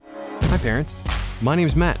parents. My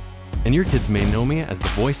name's Matt, and your kids may know me as the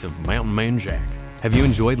voice of Mountain Man Jack. Have you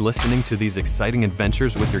enjoyed listening to these exciting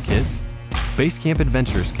adventures with your kids? Base Camp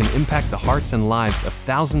Adventures can impact the hearts and lives of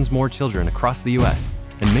thousands more children across the U.S.,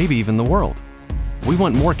 and maybe even the world. We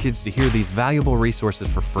want more kids to hear these valuable resources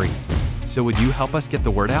for free. So would you help us get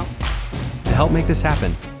the word out? To help make this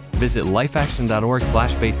happen, visit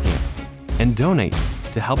lifeaction.org/basecamp and donate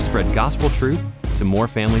to help spread gospel truth to more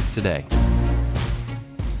families today.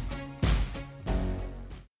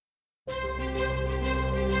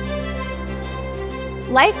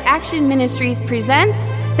 Life Action Ministries presents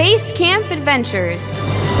Base Camp Adventures.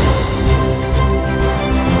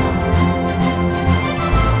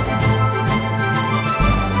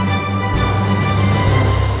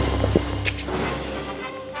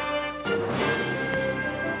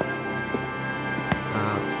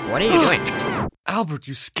 What are you doing? Albert,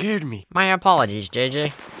 you scared me. My apologies,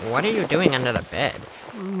 JJ. What are you doing under the bed?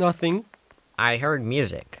 Nothing. I heard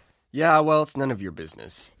music. Yeah, well, it's none of your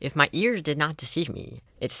business. If my ears did not deceive me,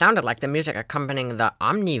 it sounded like the music accompanying the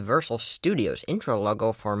Omniversal Studios intro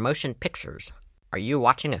logo for motion pictures. Are you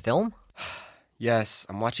watching a film? Yes,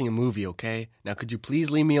 I'm watching a movie, okay? Now could you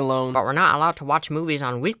please leave me alone? But we're not allowed to watch movies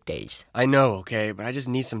on weekdays. I know, okay, but I just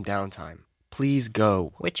need some downtime. Please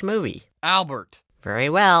go. Which movie? Albert! Very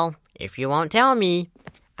well. If you won't tell me,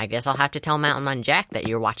 I guess I'll have to tell Mountain Man Jack that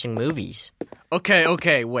you're watching movies.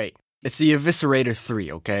 Okay, wait. It's the Eviscerator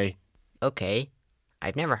 3, okay? Okay.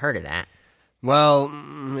 I've never heard of that. Well,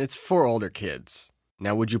 it's for older kids.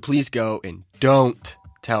 Now would you please go and don't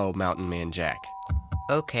tell Mountain Man Jack?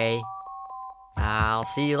 Okay. I'll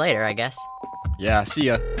see you later, I guess. Yeah, see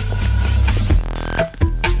ya.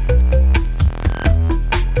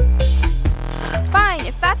 Fine,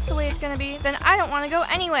 if that's the way it's gonna be, then I don't want to go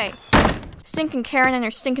anyway. Stinking Karen and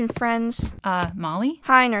her stinking friends. Molly?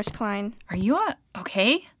 Hi, Nurse Klein. Are you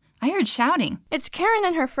okay? I heard shouting. It's Karen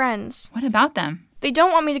and her friends. What about them? They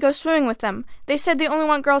don't want me to go swimming with them. They said they only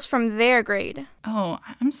want girls from their grade. Oh,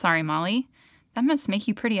 I'm sorry, Molly. That must make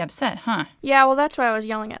you pretty upset, huh? Yeah, well, that's why I was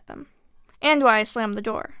yelling at them. And why I slammed the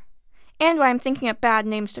door. And why I'm thinking up bad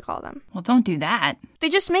names to call them. Well, don't do that. They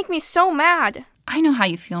just make me so mad. I know how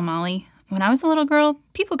you feel, Molly. When I was a little girl,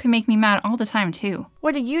 people could make me mad all the time, too.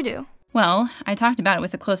 What did you do? Well, I talked about it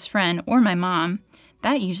with a close friend or my mom.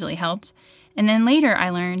 That usually helped. And then later I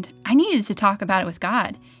learned I needed to talk about it with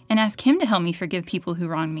God and ask Him to help me forgive people who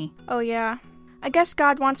wronged me. Oh, yeah. I guess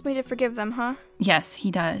God wants me to forgive them, huh? Yes,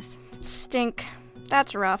 He does. Stink.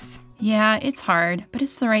 That's rough. Yeah, it's hard, but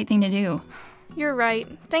it's the right thing to do. You're right.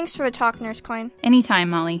 Thanks for the talk, Nurse Klein. Anytime,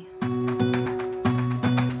 Molly.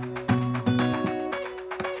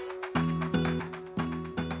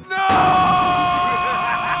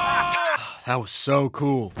 That was so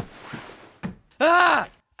cool. Ah!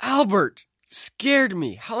 Albert! You scared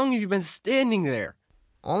me. How long have you been standing there?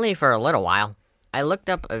 Only for a little while. I looked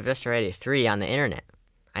up Eviscerator 3 on the internet.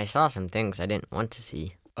 I saw some things I didn't want to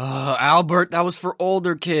see. Albert, that was for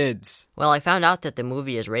older kids. Well, I found out that the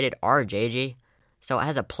movie is rated R, JJ, so it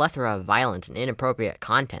has a plethora of violence and inappropriate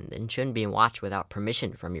content and shouldn't be watched without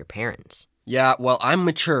permission from your parents. Yeah, well, I'm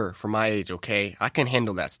mature for my age, okay? I can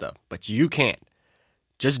handle that stuff, but you can't.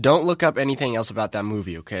 Just don't look up anything else about that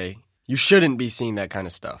movie, okay? You shouldn't be seeing that kind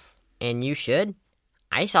of stuff. And you should?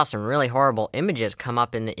 I saw some really horrible images come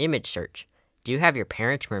up in the image search. Do you have your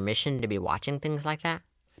parents' permission to be watching things like that?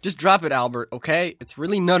 Just drop it, Albert, okay? It's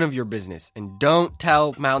really none of your business. And don't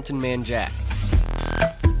tell Mountain Man Jack.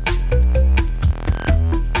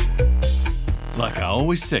 Like I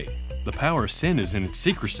always say, the power of sin is in its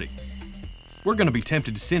secrecy. We're going to be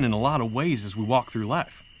tempted to sin in a lot of ways as we walk through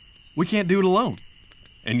life. We can't do it alone.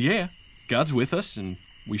 And yeah, God's with us, and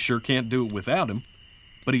we sure can't do it without Him.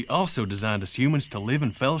 But He also designed us humans to live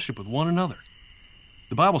in fellowship with one another.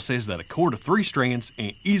 The Bible says that a cord of 3 strands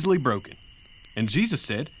ain't easily broken. And Jesus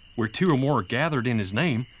said, where 2 or more are gathered in His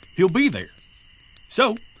name, He'll be there.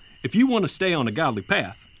 So, if you want to stay on a godly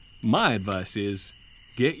path, my advice is,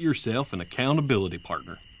 get yourself an accountability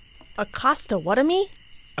partner. Acosta-what-a-me?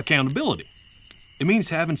 Accountability. It means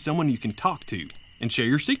having someone you can talk to and share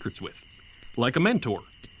your secrets with. Like a mentor.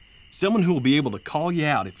 Someone who will be able to call you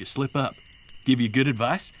out if you slip up, give you good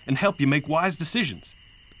advice, and help you make wise decisions.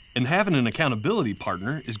 And having an accountability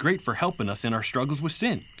partner is great for helping us in our struggles with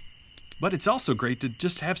sin. But it's also great to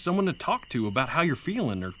just have someone to talk to about how you're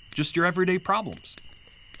feeling or just your everyday problems.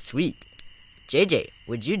 Sweet. JJ,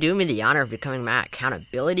 would you do me the honor of becoming my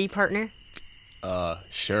accountability partner?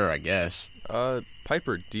 Sure, I guess.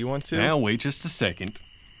 Piper, do you want to? Now wait just a second.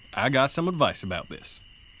 I got some advice about this.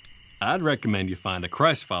 I'd recommend you find a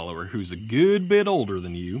Christ follower who's a good bit older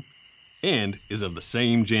than you and is of the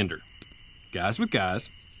same gender. Guys with guys,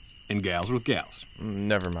 and gals with gals.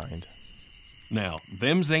 Never mind. Now,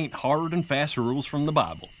 thems ain't hard and fast rules from the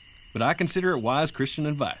Bible, but I consider it wise Christian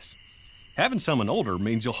advice. Having someone older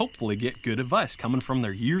means you'll hopefully get good advice coming from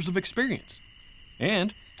their years of experience.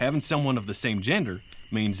 And having someone of the same gender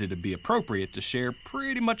means it'd be appropriate to share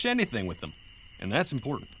pretty much anything with them, and that's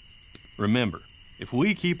important. Remember, if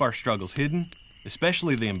we keep our struggles hidden,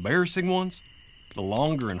 especially the embarrassing ones, the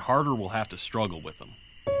longer and harder we'll have to struggle with them.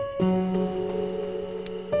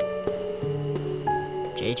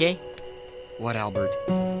 JJ, What, Albert?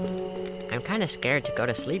 I'm kind of scared to go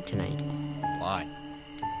to sleep tonight. Why?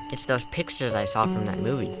 It's those pictures I saw from that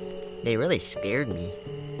movie. They really scared me.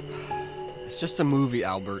 It's just a movie,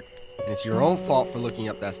 Albert. And it's your own fault for looking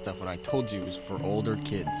up that stuff when I told you it was for older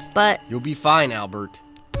kids. But You'll be fine, Albert.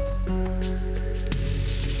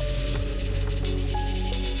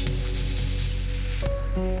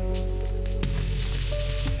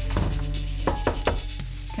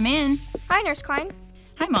 Come in. Hi, Nurse Klein.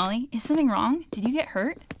 Hi, Molly. Is something wrong? Did you get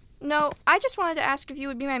hurt? No, I just wanted to ask if you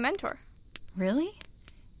would be my mentor. Really?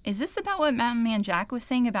 Is this about what Mountain Man Jack was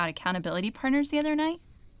saying about accountability partners the other night?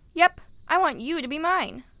 Yep, I want you to be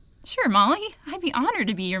mine. Sure, Molly. I'd be honored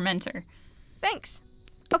to be your mentor. Thanks.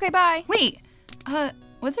 Okay, bye. Wait,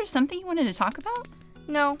 was there something you wanted to talk about?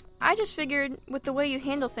 No, I just figured with the way you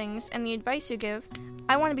handle things and the advice you give,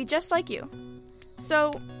 I want to be just like you.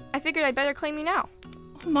 So, I figured I'd better claim you now.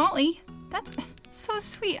 Oh, Molly, that's so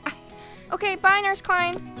sweet. Okay, bye, Nurse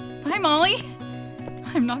Klein. Bye, Molly.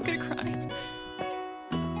 I'm not gonna cry.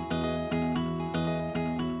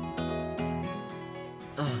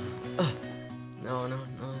 No,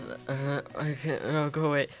 I can't. No, go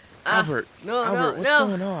away. Albert, Albert, what's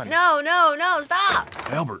going on? No,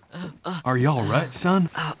 stop! Albert, are you all right, son?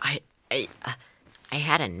 Oh, I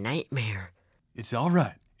had a nightmare. It's all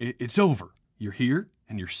right. It's over. You're here,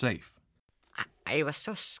 and you're safe. I was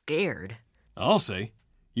so scared. I'll say,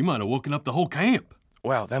 you might have woken up the whole camp.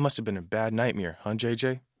 Wow, that must have been a bad nightmare, huh,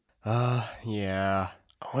 JJ? Yeah.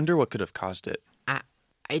 I wonder what could have caused it.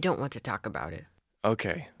 I don't want to talk about it.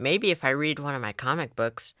 Okay, Maybe if I read one of my comic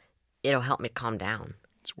books, it'll help me calm down.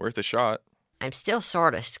 it's worth a shot. I'm still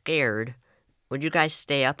sort of scared. Would you guys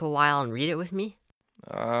stay up a while and read it with me?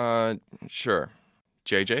 Sure.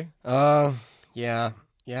 JJ? Yeah,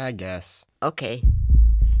 I guess. Okay.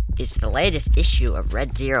 It's the latest issue of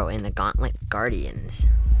Red Zero and the Gauntlet Guardians.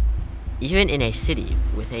 Even in a city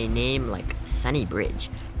with a name like Sunny Bridge,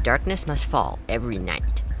 darkness must fall every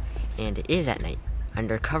night. And it is at night,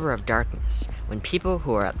 under cover of darkness, when people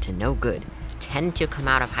who are up to no good tend to come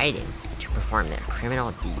out of hiding to perform their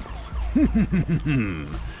criminal deeds.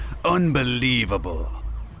 Unbelievable.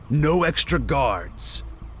 No extra guards.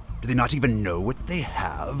 Do they not even know what they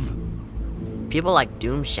have? People like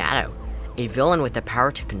Doom Shadow, a villain with the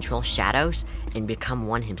power to control shadows and become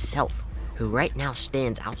one himself, who right now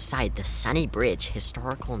stands outside the Sunny Bridge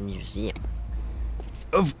Historical Museum.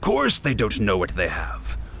 Of course they don't know what they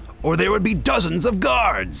have, or there would be dozens of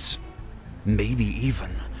guards. Maybe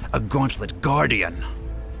even a Gauntlet Guardian.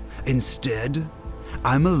 Instead,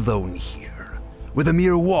 I'm alone here, with a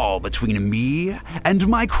mere wall between me and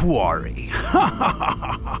my quarry.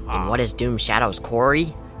 And what is Doom Shadow's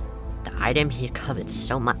quarry? The item he covets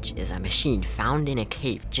so much is a machine found in a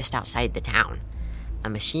cave just outside the town. A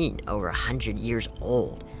machine over 100 years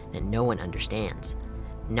old that no one understands.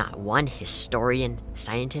 Not one historian,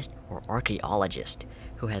 scientist, or archaeologist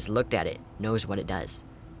who has looked at it knows what it does.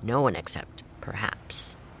 No one except,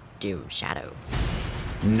 perhaps, Doom Shadow.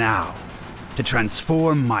 Now, to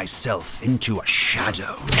transform myself into a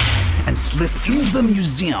shadow and slip into the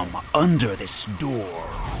museum under this door.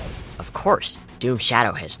 Of course, Doom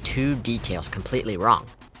Shadow has two details completely wrong.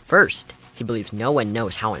 First, he believes no one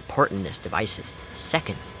knows how important this device is.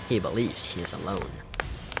 Second, he believes he is alone.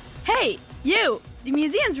 Hey, you! The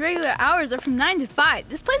museum's regular hours are from 9 to 5.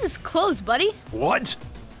 This place is closed, buddy. What?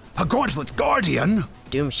 A Gauntlet Guardian?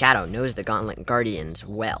 Doom Shadow knows the Gauntlet Guardians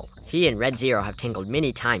well. He and Red Zero have tangled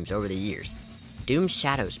many times over the years. Doom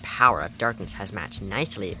Shadow's power of darkness has matched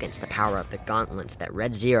nicely against the power of the gauntlets that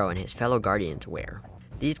Red Zero and his fellow Guardians wear.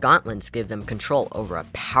 These gauntlets give them control over a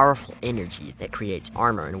powerful energy that creates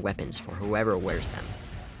armor and weapons for whoever wears them.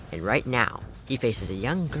 And right now, he faces a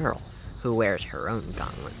young girl who wears her own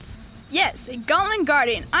gauntlets. Yes, a Gauntlet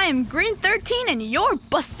Guardian. I am Green 13 and you're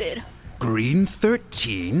busted. Green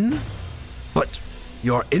 13? But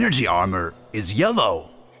your energy armor is yellow.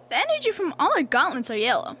 The energy from all our gauntlets are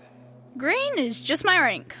yellow. Green is just my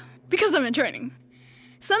rank, because I'm in training.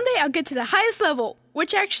 Someday I'll get to the highest level,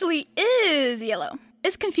 which actually is yellow.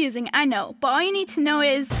 It's confusing, I know, but all you need to know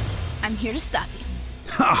is I'm here to stop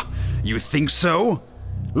you. Ha! You think so?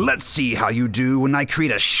 Let's see how you do when I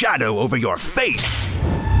create a shadow over your face.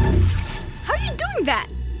 How are you doing that?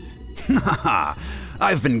 Haha,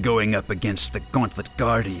 I've been going up against the Gauntlet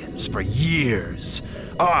Guardians for years.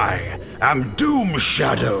 I am Doom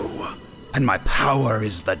Shadow, and my power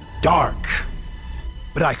is the dark.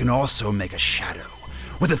 But I can also make a shadow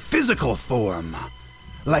with a physical form,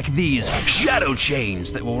 like these shadow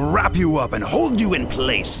chains that will wrap you up and hold you in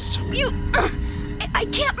place. I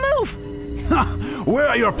can't move. Where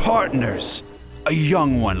are your partners? A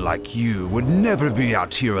young one like you would never be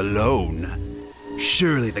out here alone.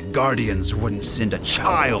 Surely the Guardians wouldn't send a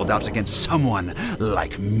child out against someone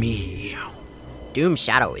like me. Doom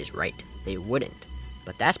Shadow is right. They wouldn't.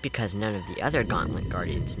 But that's because none of the other Gauntlet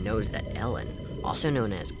Guardians knows that Ellen, also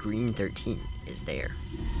known as Green 13, is there.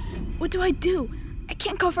 What do? I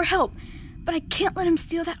can't call for help, but I can't let him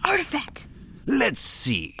steal that artifact. Let's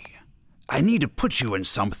see. I need to put you in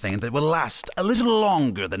something that will last a little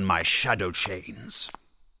longer than my shadow chains.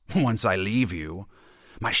 Once I leave you,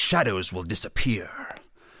 my shadows will disappear.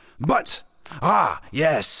 But,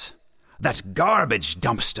 yes, that garbage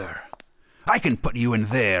dumpster. I can put you in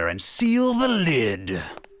there and seal the lid.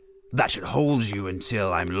 That should hold you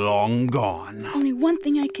until I'm long gone. Only one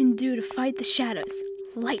thing I can do to fight the shadows.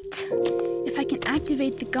 Light. If I can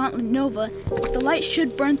activate the Gauntlet Nova, the light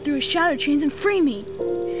should burn through his shadow chains and free me.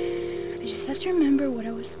 I just have to remember what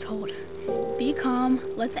I was told. Be calm,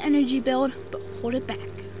 let the energy build, but hold it back.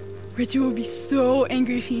 Red Zero would be so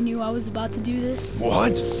angry if he knew I was about to do this.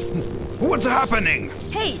 What? What's happening?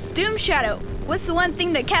 Hey, Doom Shadow, what's the one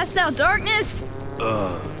thing that casts out darkness?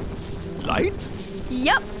 Light?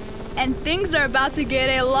 Yup, and things are about to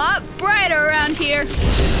get a lot brighter around here.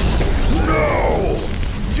 No!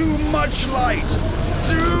 Too much light!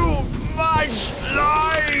 Too much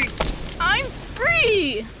light! I'm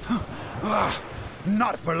free!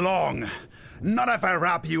 Not for long. Not if I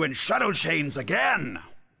wrap you in shadow chains again.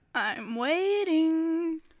 I'm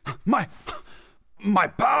waiting. My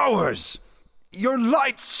powers! Your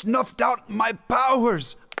light snuffed out my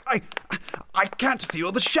powers. I can't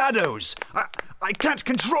feel the shadows. I can't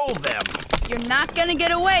control them. You're not gonna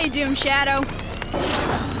get away, Doom Shadow.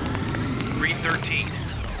 Green 13.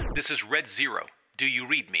 This is Red Zero. Do you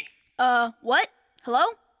read me? What? Hello?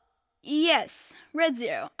 Yes, Red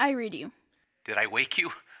Zero, I read you. Did I wake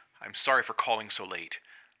you? I'm sorry for calling so late.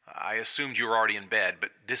 I assumed you were already in bed, but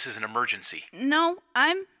this is an emergency. No,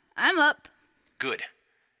 I'm up. Good.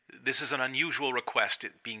 This is an unusual request,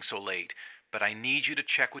 it being so late, but I need you to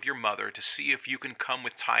check with your mother to see if you can come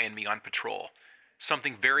with Ty and me on patrol.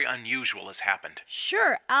 Something very unusual has happened.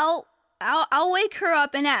 Sure, I'll wake her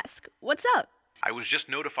up and ask. What's up? I was just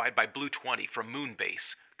notified by Blue 20 from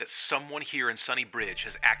Moonbase that someone here in Sunny Bridge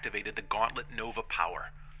has activated the Gauntlet Nova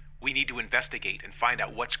power. We need to investigate and find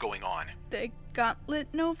out what's going on. The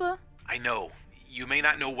Gauntlet Nova? I know. You may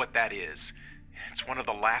not know what that is. It's one of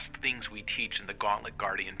the last things we teach in the Gauntlet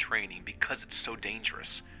Guardian training because it's so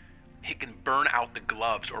dangerous. It can burn out the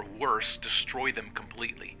gloves or worse, destroy them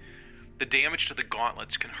completely. The damage to the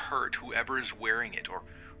gauntlets can hurt whoever is wearing it or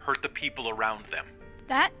hurt the people around them.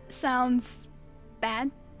 That sounds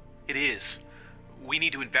bad. It is. We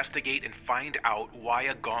need to investigate and find out why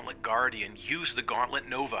a Gauntlet Guardian used the Gauntlet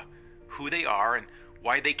Nova, who they are, and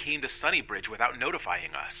why they came to Sunnybridge without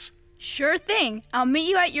notifying us. Sure thing. I'll meet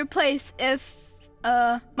you at your place if,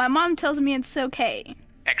 my mom tells me it's okay.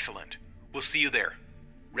 Excellent. We'll see you there.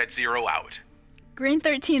 Red Zero out. Green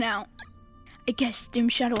 13 out. I guess Doom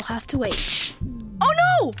Shadow will have to wait.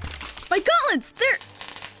 Oh no! My gauntlets, they're...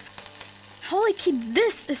 How'll I keep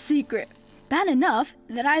this a secret? Bad enough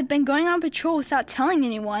that I've been going on patrol without telling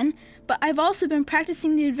anyone, but I've also been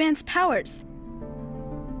practicing the advanced powers.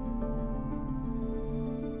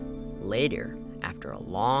 Later, after a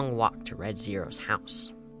long walk to Red Zero's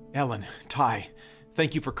house. Ellen, Ty,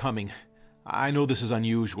 thank you for coming. I know this is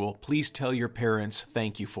unusual. Please tell your parents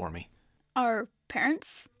thank you for me. Our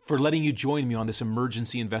parents? For letting you join me on this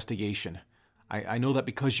emergency investigation. I know that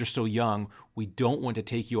because you're so young, we don't want to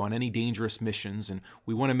take you on any dangerous missions, and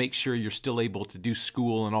we want to make sure you're still able to do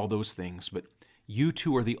school and all those things, but you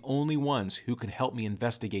two are the only ones who can help me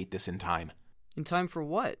investigate this in time. In time for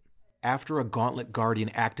what? After a Gauntlet Guardian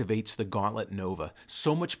activates the Gauntlet Nova,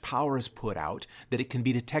 so much power is put out that it can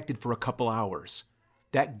be detected for a couple hours.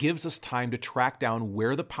 That gives us time to track down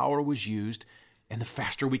where the power was used, and the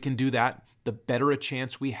faster we can do that, the better a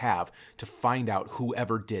chance we have to find out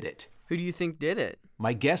whoever did it. Who do you think did it?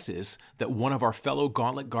 My guess is that one of our fellow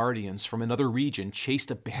Gauntlet Guardians from another region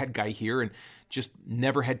chased a bad guy here and just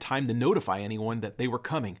never had time to notify anyone that they were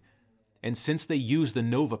coming. And since they used the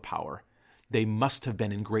Nova power, they must have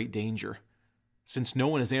been in great danger. Since no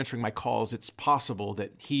one is answering my calls, it's possible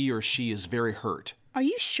that he or she is very hurt. Are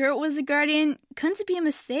you sure it was a Guardian? Couldn't it be a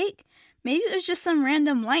mistake? Maybe it was just some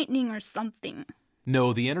random lightning or something.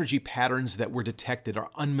 No, the energy patterns that were detected are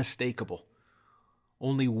unmistakable.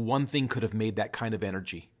 Only one thing could have made that kind of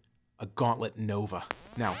energy. A Gauntlet Nova.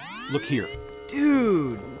 Now, look here.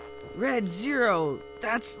 Dude, Red Zero,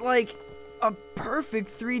 that's like a perfect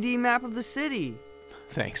 3D map of the city.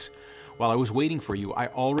 Thanks. While I was waiting for you, I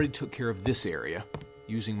already took care of this area,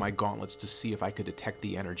 using my gauntlets to see if I could detect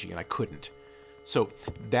the energy, and I couldn't. So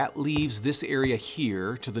that leaves this area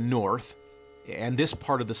here to the north, and this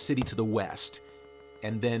part of the city to the west,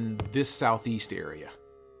 and then this southeast area.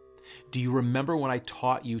 Do you remember when I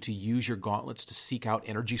taught you to use your gauntlets to seek out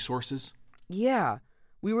energy sources? Yeah,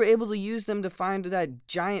 we were able to use them to find that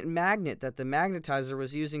giant magnet that the magnetizer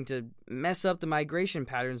was using to mess up the migration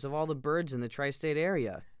patterns of all the birds in the tri-state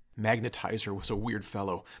area. Magnetizer was a weird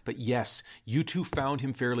fellow, but yes, you two found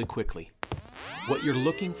him fairly quickly. What you're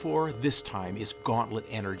looking for this time is gauntlet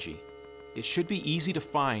energy. It should be easy to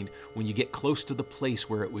find when you get close to the place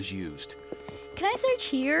where it was used. Can I search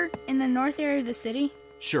here, in the north area of the city?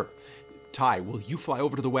 Sure. Ty, will you fly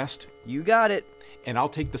over to the west? You got it. And I'll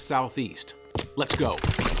take the southeast. Let's go.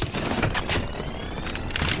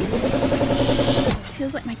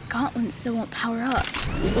 Feels like my gauntlets still won't power up.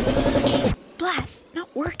 Blast,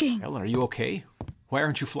 not working. Ellen, are you okay? Why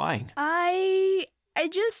aren't you flying? I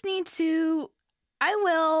just need to... I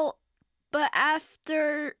will, but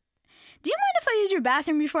after... Do you mind if I use your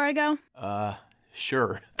bathroom before I go?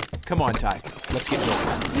 Sure. Come on, Ty. Let's get going.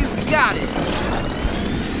 You got it!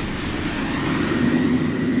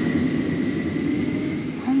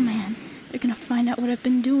 Oh man, they're gonna find out what I've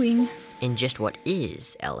been doing. In just what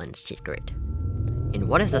is Ellen's secret? In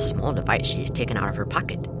what is the small device she's taken out of her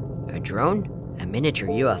pocket? A drone? A miniature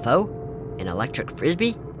UFO? An electric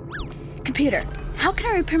frisbee? Computer, how can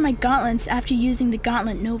I repair my gauntlets after using the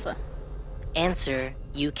Gauntlet Nova? Answer,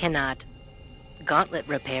 you cannot. Gauntlet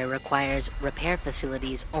repair requires repair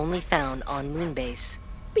facilities only found on Moonbase.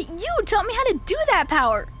 But you taught me how to do that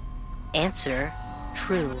power! Answer,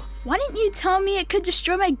 true. Why didn't you tell me it could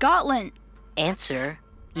destroy my gauntlet? Answer,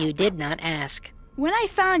 you did not ask. When I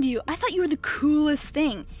found you, I thought you were the coolest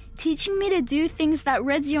thing, teaching me to do things that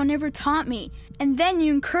Red Zero never taught me. And then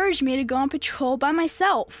you encouraged me to go on patrol by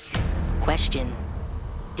myself. Question.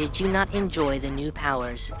 Did you not enjoy the new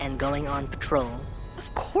powers and going on patrol?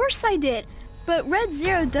 Of course I did. But Red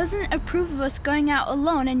Zero doesn't approve of us going out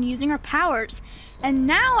alone and using our powers. And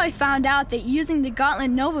now I found out that using the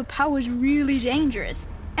Gauntlet Nova power was really dangerous.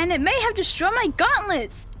 And it may have destroyed my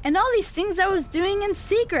gauntlets and all these things I was doing in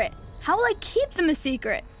secret. How will I keep them a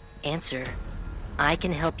secret? Answer. I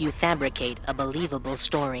can help you fabricate a believable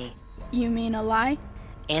story. You mean a lie?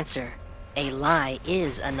 Answer. A lie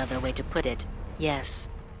is another way to put it. Yes.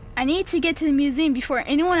 I need to get to the museum before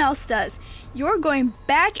anyone else does. You're going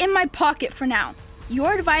back in my pocket for now.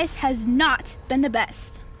 Your advice has not been the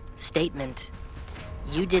best. Statement.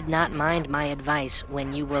 You did not mind my advice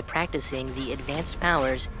when you were practicing the advanced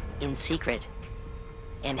powers in secret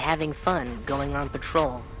and having fun going on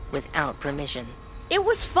patrol without permission. It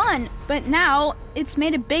was fun, but now it's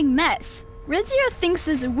made a big mess. Red Zero thinks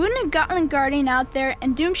there's a wounded Gauntlet Guardian out there,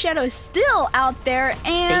 and Doom Shadow is still out there,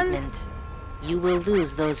 and... Statement. You will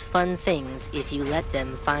lose those fun things if you let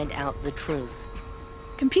them find out the truth.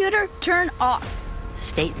 Computer, turn off.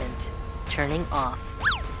 Statement. Turning off.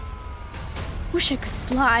 Wish I could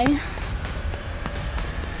fly.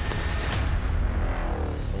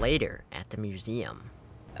 Later, at the museum.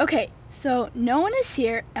 Okay, so no one is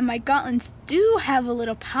here, and my gauntlets do have a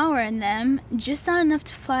little power in them, just not enough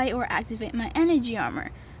to fly or activate my energy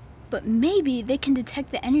armor. But maybe they can detect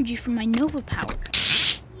the energy from my Nova power.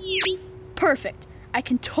 Perfect. I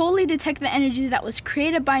can totally detect the energy that was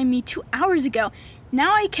created by me 2 hours ago.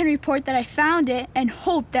 Now I can report that I found it and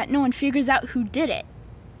hope that no one figures out who did it.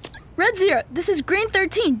 Red Zero, this is Green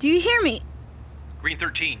 13. Do you hear me? Green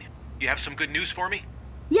 13, you have some good news for me?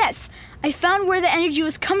 Yes, I found where the energy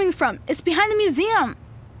was coming from. It's behind the museum.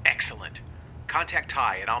 Excellent. Contact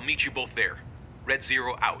Ty and I'll meet you both there. Red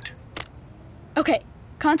Zero out. Okay,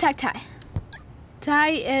 contact Ty. Ty,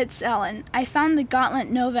 it's Ellen. I found the Gauntlet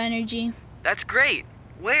Nova energy. That's great.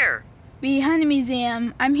 Where? Behind the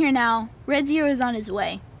museum. I'm here now. Red Zero is on his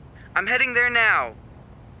way. I'm heading there now.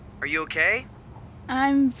 Are you okay?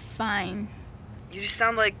 I'm fine. You just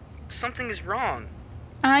sound like something is wrong.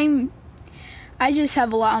 I just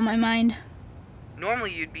have a lot on my mind.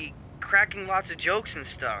 Normally you'd be cracking lots of jokes and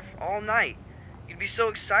stuff all night. You'd be so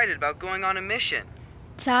excited about going on a mission.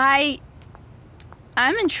 Ty,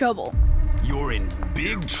 I'm in trouble. You're in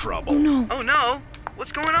big trouble. Oh no. Oh no?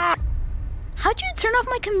 What's going on? How'd you turn off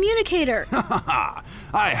my communicator?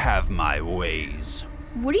 I have my ways.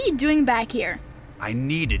 What are you doing back here? I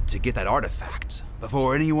needed to get that artifact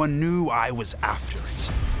before anyone knew I was after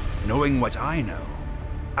it. Knowing what I know,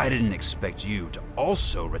 I didn't expect you to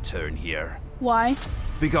also return here. Why?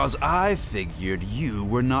 Because I figured you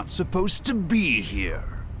were not supposed to be here.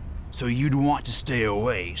 So you'd want to stay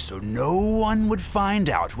away so no one would find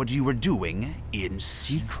out what you were doing in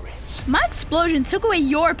secret. My explosion took away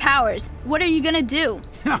your powers. What are you gonna do?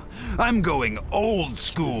 I'm going old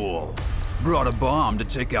school. Brought a bomb to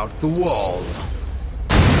take out the wall.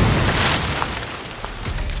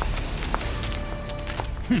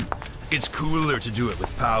 It's cooler to do it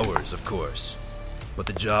with powers, of course. But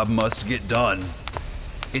the job must get done.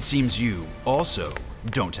 It seems you also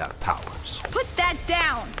don't have powers. Put that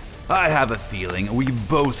down! I have a feeling we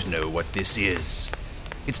both know what this is.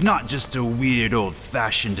 It's not just a weird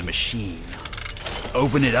old-fashioned machine.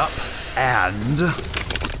 Open it up and...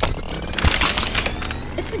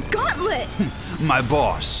 It's a gauntlet! My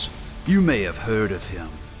boss. You may have heard of him.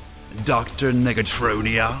 Dr.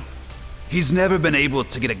 Negatronia. He's never been able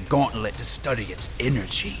to get a gauntlet to study its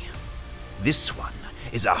energy. This one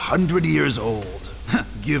is 100 years old,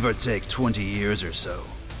 give or take 20 years or so.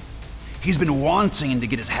 He's been wanting to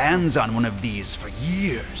get his hands on one of these for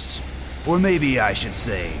years. Or maybe I should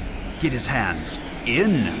say, get his hands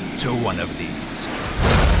into one of these.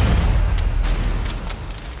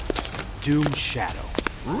 Doom Shadow.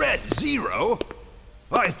 Red Zero?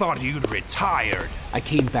 I thought you'd retired. I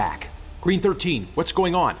came back. Green 13, what's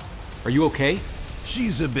going on? Are you okay?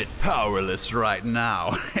 She's a bit powerless right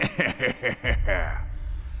now.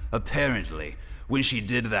 Apparently, when she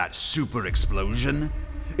did that super explosion,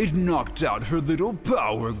 it knocked out her little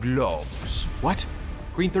power globes. What?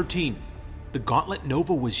 Green 13, the Gauntlet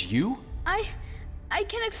Nova was you? I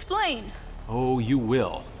can explain. Oh, you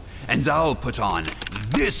will. And I'll put on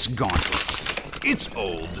this gauntlet. It's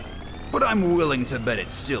old, but I'm willing to bet it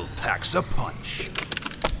still packs a punch.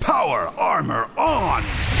 Power armor on!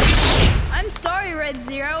 I'm sorry, Red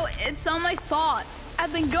Zero. It's all my fault.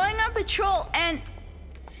 I've been going on patrol and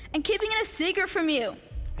keeping it a secret from you.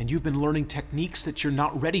 And you've been learning techniques that you're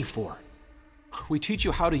not ready for. We teach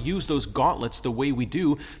you how to use those gauntlets the way we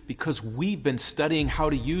do because we've been studying how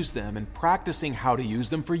to use them and practicing how to use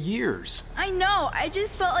them for years. I know. I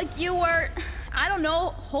just felt like you were, I don't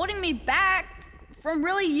know, holding me back from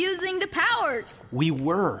really using the powers. We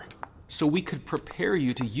were. So we could prepare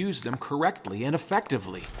you to use them correctly and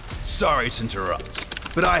effectively. Sorry to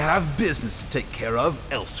interrupt, but I have business to take care of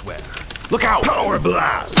elsewhere. Look out! Power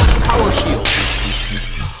blast! Power shield!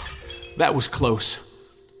 That was close.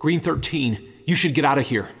 Green 13, you should get out of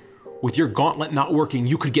here. With your gauntlet not working,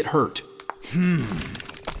 you could get hurt.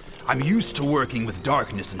 I'm used to working with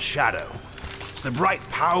darkness and shadow. So the bright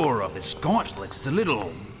power of this gauntlet is a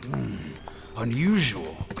little...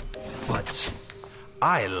 unusual. But...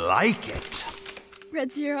 I like it.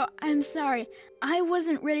 Red Zero, I'm sorry. I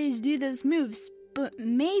wasn't ready to do those moves, but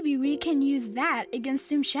maybe we can use that against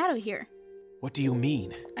Doom Shadow here. What do you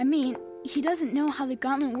mean? I mean, he doesn't know how the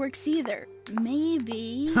gauntlet works either.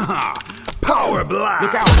 Maybe... Power blast!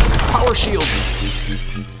 Look out! Power shield!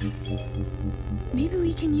 Maybe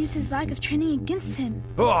we can use his lack of training against him.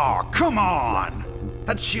 Oh, come on!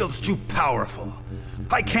 That shield's too powerful.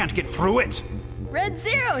 I can't get through it. Red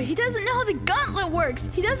Zero, he doesn't know how the gauntlet works.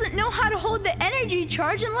 He doesn't know how to hold the energy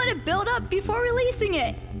charge and let it build up before releasing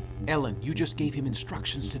it. Ellen, you just gave him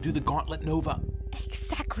instructions to do the Gauntlet Nova.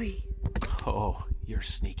 Exactly. Oh, you're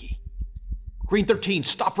sneaky. Green 13,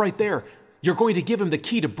 stop right there. You're going to give him the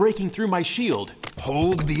key to breaking through my shield.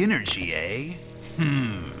 Hold the energy, eh?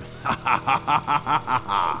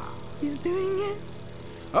 He's doing it.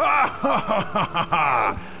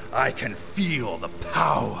 I can feel the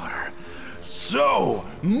power. So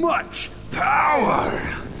much power!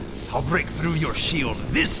 I'll break through your shield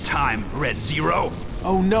this time, Red Zero.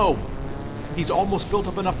 Oh no! He's almost built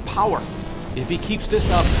up enough power. If he keeps this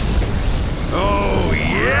up... Oh,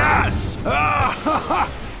 yes!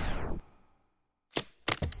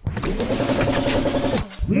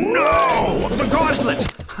 No! The gauntlet!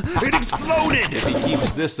 It exploded! If he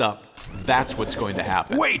keeps this up, that's what's going to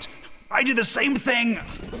happen. Wait! I did the same thing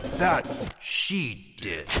that she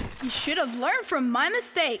did. You should have learned from my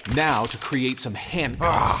mistakes. Now to create some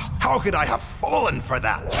handcuffs. How could I have fallen for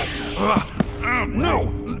that?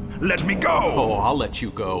 No! Let me go! Oh, I'll let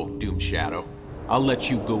you go, Doom Shadow. I'll let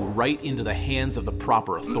you go right into the hands of the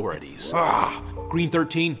proper authorities. Green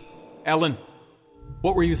 13, Ellen,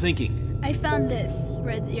 what were you thinking? I found this,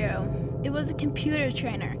 Red Zero. It was a computer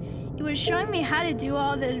trainer. He was showing me how to do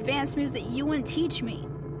all the advanced moves that you wouldn't teach me.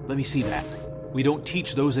 Let me see that. We don't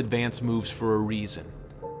teach those advanced moves for a reason.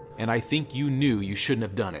 And I think you knew you shouldn't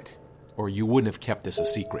have done it, or you wouldn't have kept this a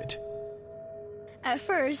secret. At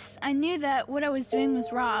first, I knew that what I was doing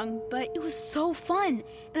was wrong, but it was so fun,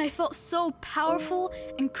 and I felt so powerful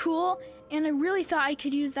and cool, and I really thought I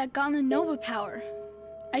could use that Gauntlet Nova power.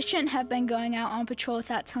 I shouldn't have been going out on patrol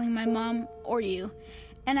without telling my mom or you,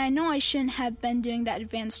 and I know I shouldn't have been doing that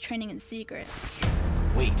advanced training in secret.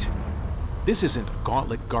 Wait, this isn't a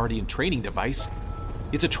Gauntlet Guardian training device.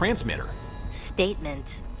 It's a transmitter.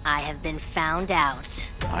 Statement. I have been found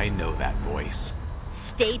out. I know that voice.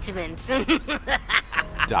 Statement.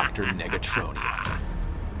 Dr. Negatronia.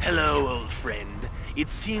 Hello, old friend. It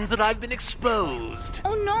seems that I've been exposed.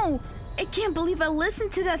 Oh no! I can't believe I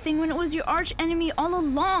listened to that thing when it was your arch enemy all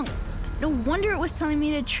along. No wonder it was telling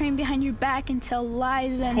me to train behind your back and tell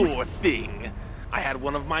lies and... Poor thing. I had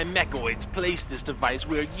one of my mechoids place this device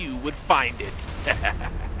where you would find it.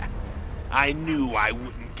 I knew I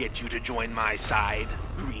wouldn't get you to join my side,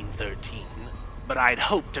 Green 13. But I'd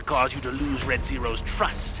hoped to cause you to lose Red Zero's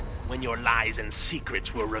trust when your lies and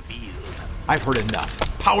secrets were revealed. I've heard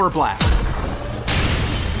enough. Power blast!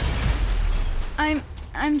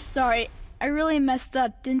 I'm sorry. I really messed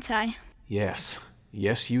up, didn't I? Yes,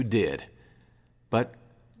 you did. But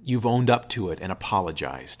you've owned up to it and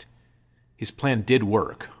apologized. His plan did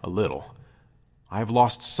work, a little. I've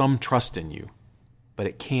lost some trust in you, but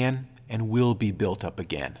it can and will be built up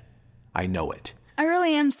again. I know it. I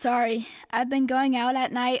really am sorry. I've been going out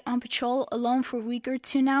at night on patrol alone for a week or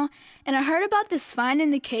two now, and I heard about this find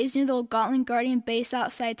in the caves near the old Gauntlet Guardian base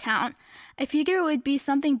outside town. I figured it would be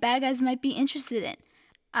something bad guys might be interested in.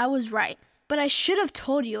 I was right, but I should have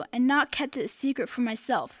told you and not kept it a secret for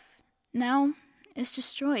myself. Now, it's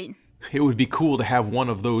destroyed. It would be cool to have one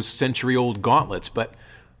of those century-old gauntlets, but,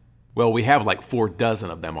 well, we have like 4 dozen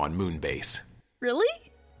of them on Moonbase.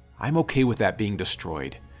 Really? I'm okay with that being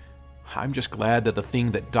destroyed. I'm just glad that the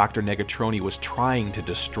thing that Dr. Negatroni was trying to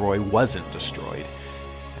destroy wasn't destroyed.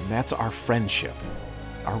 And that's our friendship,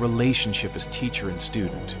 our relationship as teacher and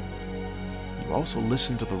student. You also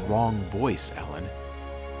listened to the wrong voice, Ellen.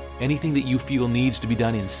 Anything that you feel needs to be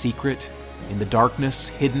done in secret, in the darkness,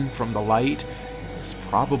 hidden from the light, is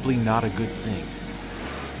probably not a good thing.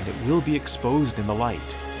 And it will be exposed in the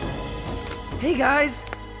light. Hey guys!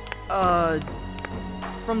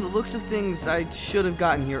 From the looks of things, I should have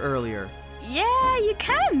gotten here earlier. Yeah, you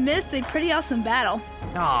kind of missed a pretty awesome battle.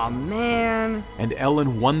 Aw, man. And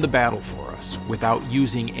Ellen won the battle for us without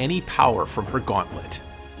using any power from her gauntlet.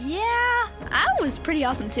 Yeah, I was pretty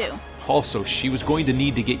awesome too. Also, she was going to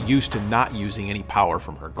need to get used to not using any power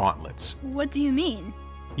from her gauntlets. What do you mean?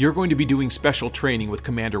 You're going to be doing special training with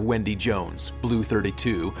Commander Wendy Jones, Blue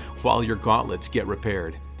 32, while your gauntlets get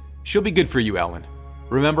repaired. She'll be good for you, Ellen.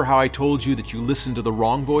 Remember how I told you that you listened to the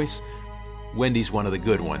wrong voice? Wendy's one of the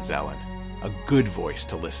good ones, Ellen. A good voice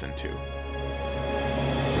to listen to.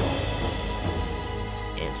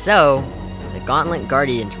 And so, the Gauntlet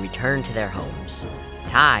Guardians return to their homes.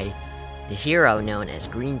 Ty, the hero known as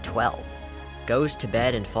Green 12, goes to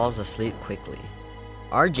bed and falls asleep quickly.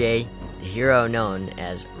 RJ, the hero known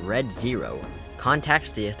as Red Zero,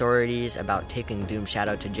 contacts the authorities about taking Doom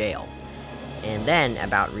Shadow to jail, and then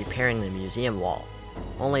about repairing the museum wall,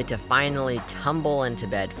 only to finally tumble into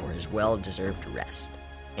bed for his well-deserved rest.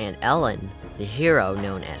 And Ellen, the hero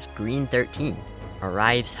known as Green 13,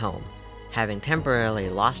 arrives home, having temporarily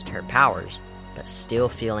lost her powers, but still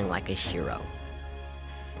feeling like a hero.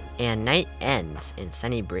 And night ends in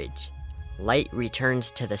Sunny Bridge. Light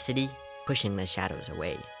returns to the city, pushing the shadows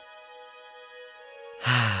away.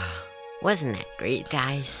 Wasn't that great,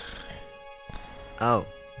 guys? Oh,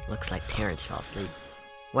 looks like Terrence fell asleep.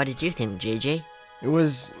 What did you think, JJ? It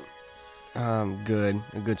was, good.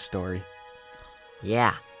 A good story.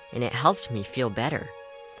 Yeah, and it helped me feel better.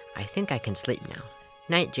 I think I can sleep now.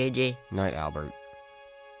 Night, JJ. Night, Albert.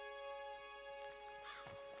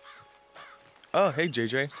 Oh, hey,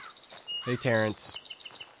 JJ. Hey, Terrence.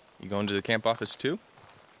 You going to the camp office too?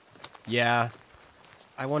 Yeah.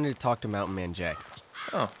 I wanted to talk to Mountain Man Jack.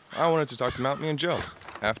 Oh, I wanted to talk to Mountain Man Joe.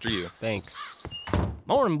 After you. Thanks.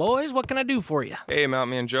 Morning, boys. What can I do for you? Hey, Mountain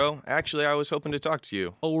Man Joe. Actually, I was hoping to talk to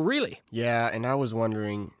you. Oh, really? Yeah, and I was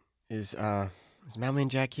wondering, is Mountain Man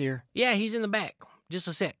Jack here? Yeah, he's in the back. Just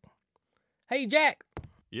a sec. Hey, Jack.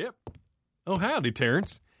 Yep. Oh, howdy,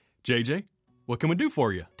 Terrence. JJ, what can we do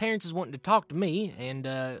for you? Terrence is wanting to talk to me, and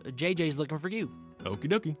JJ's looking for you.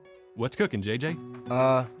 Okie dokie. What's cooking,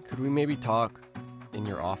 JJ? Could we maybe talk in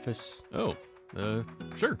your office? Oh,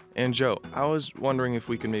 sure. And Joe, I was wondering if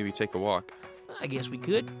we could maybe take a walk. I guess we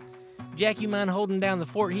could. Jack, you mind holding down the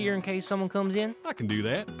fort here in case someone comes in? I can do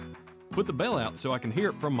that. Put the bell out so I can hear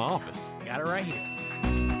it from my office. Got it right here.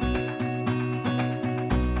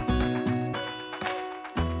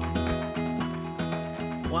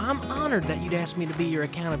 Well, I'm honored that you'd ask me to be your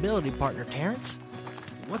accountability partner, Terrence.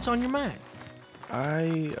 What's on your mind?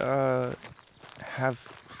 I have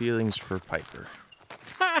feelings for Piper.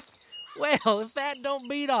 Well, if that don't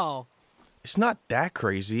beat all. It's not that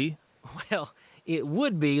crazy. Well, it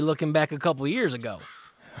would be looking back a couple years ago.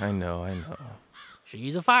 I know.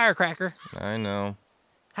 She's a firecracker. I know.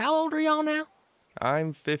 How old are y'all now?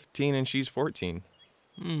 I'm 15 and she's 14.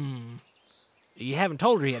 You haven't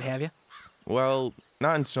told her yet, have you? Well,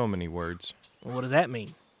 not in so many words. Well, what does that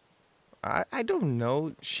mean? I don't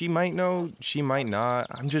know. She might know, she might not.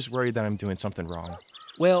 I'm just worried that I'm doing something wrong.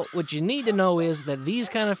 Well, what you need to know is that these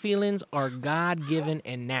kind of feelings are God-given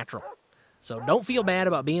and natural. So don't feel bad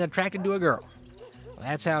about being attracted to a girl.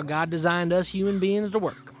 That's how God designed us human beings to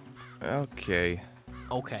work. Okay.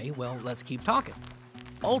 Okay, well, let's keep talking.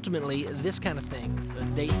 Ultimately, this kind of thing, a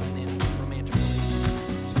date and then romantic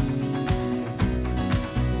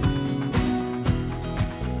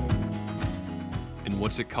And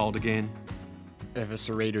what's it called again?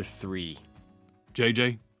 Eviscerator 3.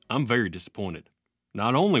 JJ, I'm very disappointed.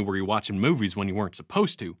 Not only were you watching movies when you weren't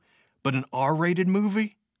supposed to, but an R-rated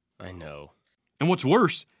movie? I know. And what's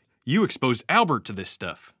worse, you exposed Albert to this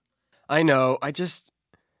stuff. I know. I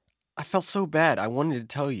felt so bad. I wanted to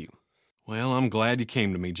tell you. Well, I'm glad you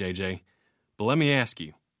came to me, JJ. But let me ask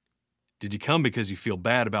you, did you come because you feel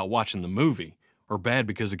bad about watching the movie, or bad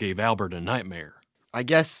because it gave Albert a nightmare? I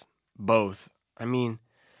guess both. I mean,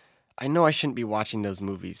 I know I shouldn't be watching those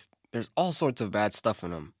movies. There's all sorts of bad stuff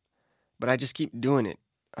in them. But I just keep doing it.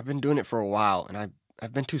 I've been doing it for a while, and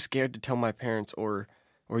I've been too scared to tell my parents or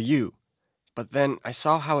you. But then I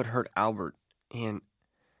saw how it hurt Albert, and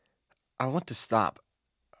I want to stop.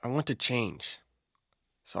 I want to change.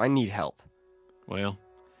 So I need help. Well,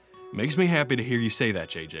 makes me happy to hear you say that,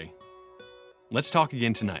 JJ. Let's talk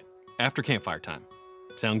again tonight, after campfire time.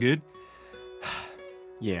 Sound good?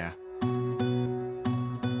 Yeah.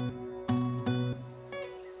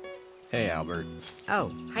 Hey, Albert.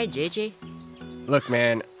 Oh, hi, JJ. Look,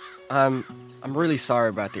 man, I'm really sorry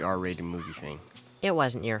about the R-rated movie thing. It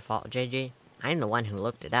wasn't your fault, JJ. I'm the one who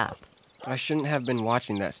looked it up. But I shouldn't have been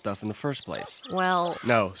watching that stuff in the first place. Well...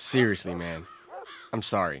 No, seriously, man. I'm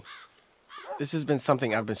sorry. This has been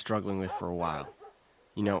something I've been struggling with for a while.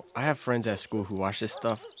 You know, I have friends at school who watch this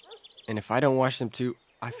stuff, and if I don't watch them too,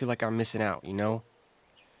 I feel like I'm missing out, you know?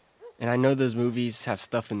 And I know those movies have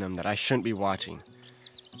stuff in them that I shouldn't be watching.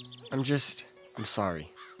 I'm sorry.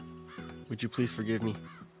 Would you please forgive me?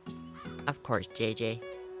 Of course, JJ.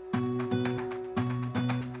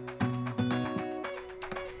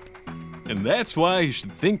 And that's why you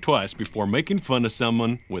should think twice before making fun of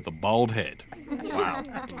someone with a bald head. Wow,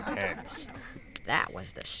 intense. That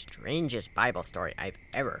was the strangest Bible story I've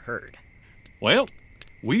ever heard. Well,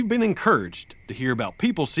 we've been encouraged to hear about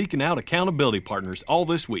people seeking out accountability partners all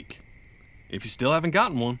this week. If you still haven't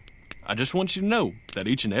gotten one, I just want you to know that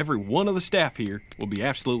each and every one of the staff here will be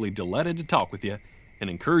absolutely delighted to talk with you and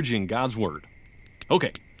encourage you in God's Word.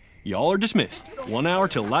 Okay, y'all are dismissed. 1 hour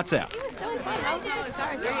till lights out.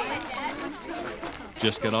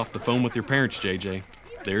 Just got off the phone with your parents, JJ.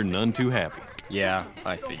 They're none too happy. Yeah,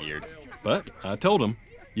 I figured. But I told them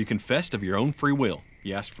you confessed of your own free will.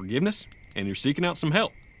 You asked forgiveness, and you're seeking out some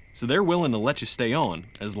help. So they're willing to let you stay on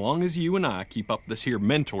as long as you and I keep up this here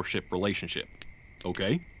mentorship relationship.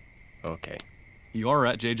 Okay? Okay. You all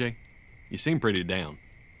right, JJ? You seem pretty down.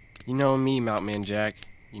 You know me, Mountain Jack.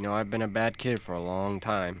 You know I've been a bad kid for a long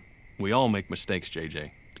time. We all make mistakes,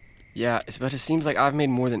 JJ. Yeah, but it seems like I've made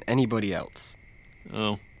more than anybody else.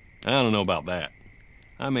 Oh, I don't know about that.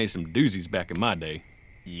 I made some doozies back in my day.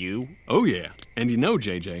 You? Oh, yeah. And you know,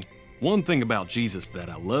 JJ, one thing about Jesus that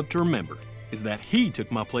I love to remember is that he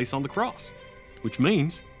took my place on the cross, which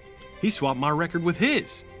means he swapped my record with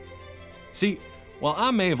his. See, while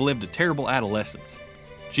I may have lived a terrible adolescence,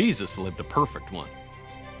 Jesus lived a perfect one.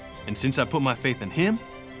 And since I put my faith in him,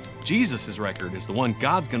 Jesus' record is the one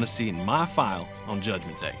God's going to see in my file on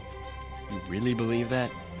Judgment Day. You really believe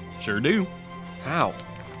that? Sure do. How?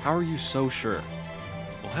 How are you so sure?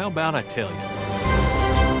 Well, how about I tell you?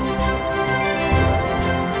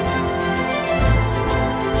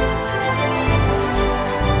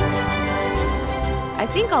 I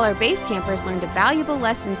think all our base campers learned a valuable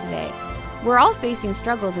lesson today. We're all facing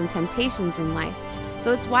struggles and temptations in life,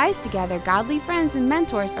 so it's wise to gather godly friends and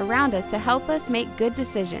mentors around us to help us make good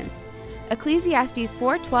decisions. Ecclesiastes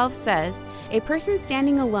 4:12 says, "A person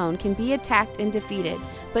standing alone can be attacked and defeated,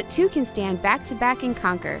 but two can stand back to back and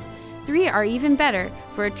conquer. 3 are even better,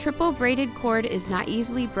 for a triple braided cord is not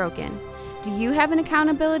easily broken." Do you have an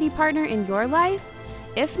accountability partner in your life?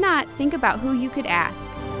 If not, think about who you could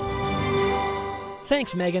ask.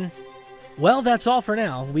 Thanks, Megan. Well, that's all for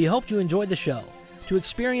now. We hope you enjoyed the show. To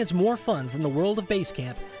experience more fun from the world of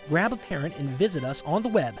Basecamp, grab a parent and visit us on the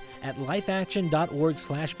web at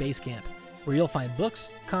lifeaction.org/Basecamp, where you'll find books,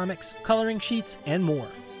 comics, coloring sheets, and more.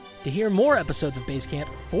 To hear more episodes of Basecamp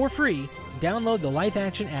for free, download the Life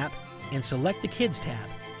Action app and select the Kids tab,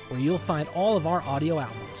 where you'll find all of our audio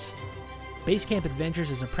albums. Basecamp Adventures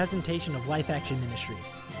is a presentation of Life Action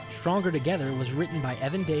Ministries. Stronger Together was written by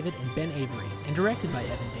Evan David and Ben Avery and directed by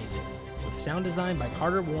Evan David, with sound design by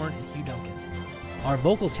Carter Warren and Hugh Duncan. Our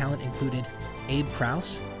vocal talent included Abe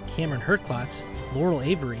Krause, Cameron Hertklotz, Laurel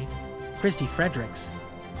Avery, Christy Fredericks,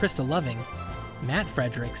 Krista Loving, Matt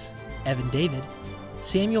Fredericks, Evan David,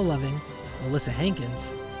 Samuel Loving, Melissa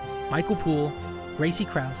Hankins, Michael Poole, Gracie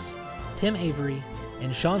Krause, Tim Avery,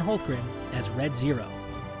 and Sean Holtgren as Red Zero.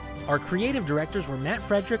 Our creative directors were Matt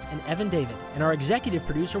Fredericks and Evan David, and our executive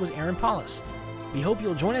producer was Aaron Paulus. We hope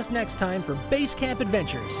you'll join us next time for Basecamp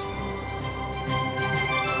Adventures.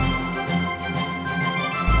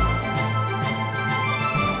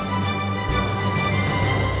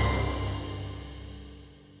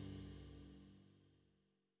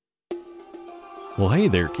 Well, hey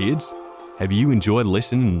there, kids. Have you enjoyed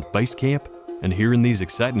listening to Basecamp and hearing these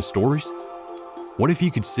exciting stories? What if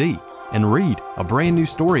you could see and read a brand new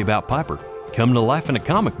story about Piper come to life in a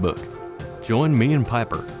comic book? Join me and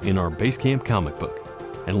Piper in our Basecamp comic book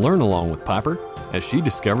and learn along with Piper as she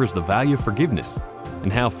discovers the value of forgiveness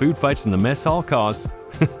and how food fights in the mess hall cause,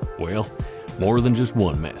 well, more than just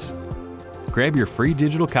one mess. Grab your free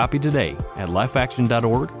digital copy today at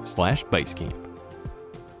lifeaction.org/Basecamp.